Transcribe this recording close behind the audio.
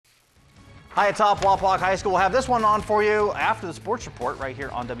Hi, atop Wapak High School. We'll have this one on for you after the sports report right here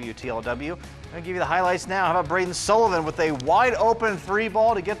on WTLW. I'm going to give you the highlights now. How about Braden Sullivan with a wide open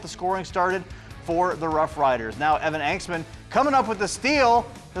 3-ball to get the scoring started for the Rough Riders. Now Evan Anksman coming up with the steal.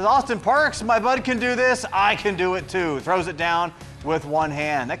 Says, Austin Parks, my bud can do this. I can do it too. Throws it down with one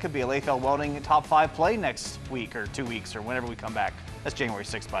hand. That could be a Layfeld Welding top 5 play next week or 2 weeks or whenever we come back. That's January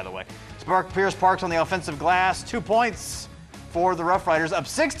 6th, by the way. Pierce Parks on the offensive glass. 2 points for the Rough Riders, up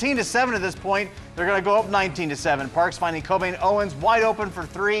 16-7 at this point. They're going to go up 19-7. Parks finding Cobain Owens wide open for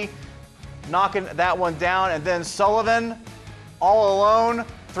 3, knocking that one down, and then Sullivan all alone,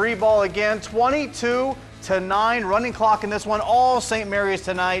 3-ball again, 22-9, running clock in this one. All St. Mary's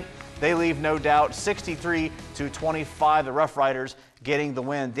tonight. They leave no doubt, 63-25. The Rough Riders getting the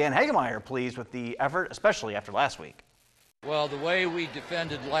win. Dan Hagemeyer pleased with the effort, especially after last week. Well, the way we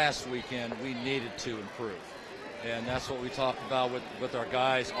defended last weekend, we needed to improve. And that's what we talked about with our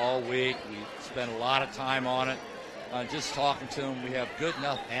guys all week. We spent a lot of time on it, just talking to them. We have good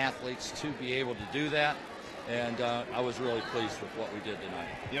enough athletes to be able to do that. And I was really pleased with what we did tonight.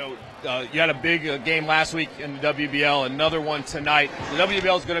 You know, you had a big game last week in the WBL, another one tonight. The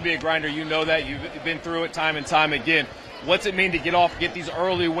WBL is going to be a grinder. You know that. You've been through it time and time again. What's it mean to get these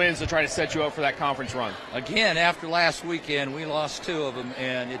early wins to try to set you up for that conference run? Again, after last weekend, we lost 2 of them,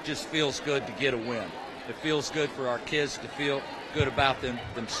 and it just feels good to get a win. It feels good for our kids to feel good about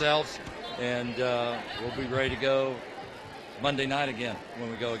themselves, and we'll be ready to go Monday night again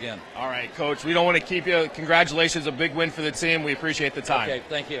when we go again. All right, Coach, we don't want to keep you. Congratulations, a big win for the team. We appreciate the time. Okay,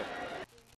 thank you.